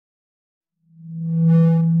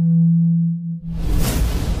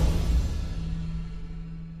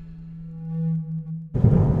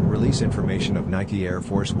release information of Nike Air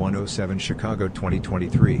Force 107 Chicago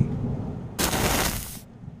 2023.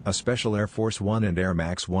 A special Air Force 1 and Air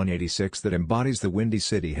Max 186 that embodies the Windy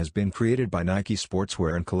City has been created by Nike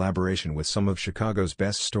Sportswear in collaboration with some of Chicago's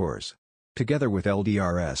best stores. Together with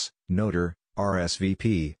LDRS, Noter,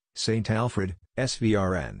 RSVP, St. Alfred,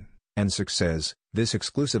 SVRN, and Success, this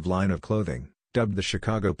exclusive line of clothing, dubbed the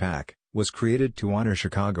Chicago Pack, was created to honor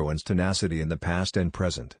Chicagoans' tenacity in the past and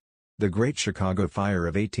present. The Great Chicago Fire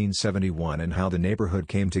of 1871 and how the neighborhood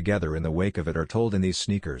came together in the wake of it are told in these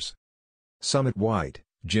sneakers. Summit White,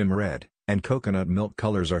 Gym Red, and Coconut Milk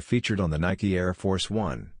colors are featured on the Nike Air Force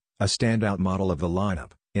 1, a standout model of the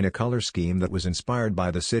lineup, in a color scheme that was inspired by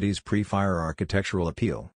the city's pre-fire architectural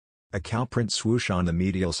appeal. A cowprint swoosh on the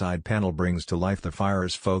medial side panel brings to life the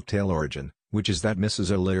fire's folktale origin, which is that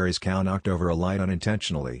Mrs. O'Leary's cow knocked over a light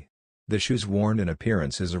unintentionally. The shoe's worn in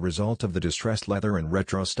appearance is a result of the distressed leather and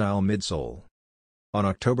retro-style midsole. On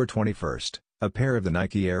October 21st, a pair of the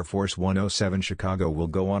Nike Air Force 107 Chicago will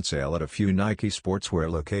go on sale at a few Nike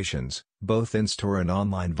Sportswear locations, both in-store and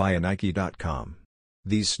online via Nike.com.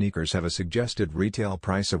 These sneakers have a suggested retail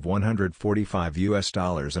price of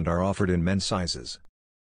 $145 and are offered in men's sizes.